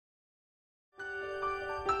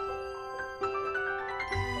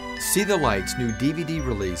See the Light's new DVD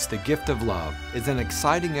release, The Gift of Love, is an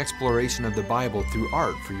exciting exploration of the Bible through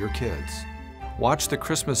art for your kids. Watch The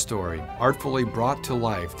Christmas Story, artfully brought to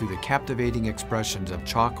life through the captivating expressions of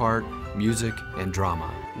chalk art, music, and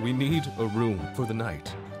drama. We need a room for the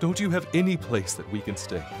night. Don't you have any place that we can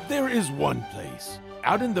stay? There is one place.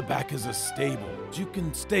 Out in the back is a stable. You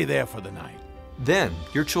can stay there for the night. Then,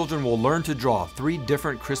 your children will learn to draw 3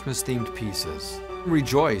 different Christmas-themed pieces.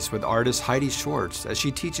 Rejoice with artist Heidi Schwartz as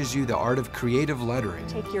she teaches you the art of creative lettering.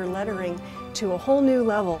 Take your lettering to a whole new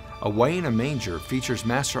level. Away in a Manger features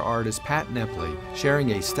master artist Pat Nepley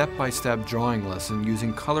sharing a step-by-step drawing lesson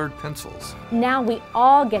using colored pencils. Now we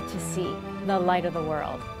all get to see the light of the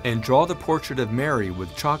world. And draw the portrait of Mary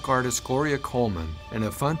with chalk artist Gloria Coleman and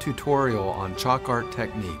a fun tutorial on chalk art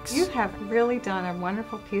techniques. You have really done a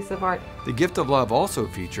wonderful piece of art. The Gift of Love also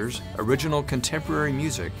features original contemporary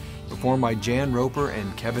music performed by Jan Roper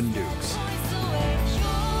and Kevin Dukes.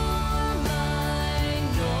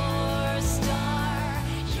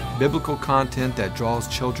 Biblical content that draws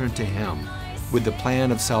children to Him with the plan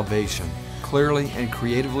of salvation, clearly and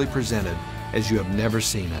creatively presented as you have never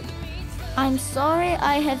seen it. I'm sorry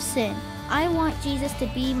I have sinned. I want Jesus to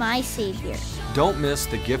be my Savior. Don't miss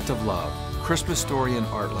The Gift of Love, Christmas Story and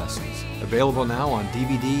Art Lessons. Available now on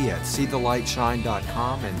DVD at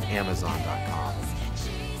seethelightshine.com and amazon.com.